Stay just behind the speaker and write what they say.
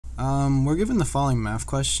We're given the following math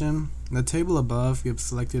question. The table above gives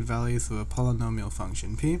selected values of a polynomial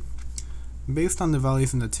function p. Based on the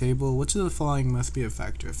values in the table, which of the following must be a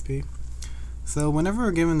factor of p? So whenever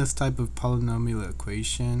we're given this type of polynomial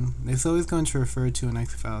equation, it's always going to refer to an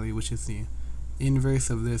x value, which is the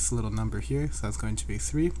inverse of this little number here, so that's going to be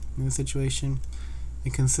 3 in this situation,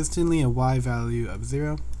 and consistently a y value of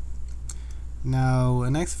 0. Now,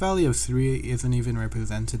 an x value of 3 isn't even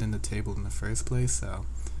represented in the table in the first place, so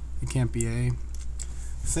it can't be a.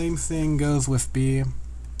 Same thing goes with b.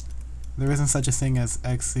 There isn't such a thing as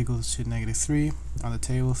x equals to -3 on the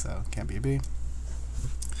table, so it can't be a b.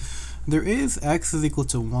 There is x is equal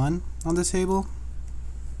to 1 on the table,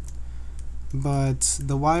 but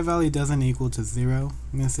the y value doesn't equal to 0.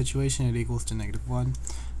 In this situation, it equals to -1,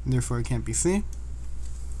 and therefore it can't be c.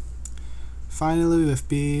 Finally, with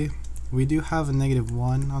b, we do have a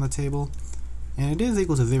 -1 on the table, and it is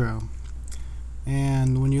equal to 0.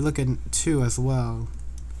 And when you look at 2 as well,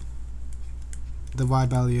 the y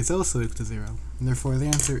value is also equal to 0, and therefore the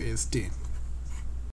answer is D.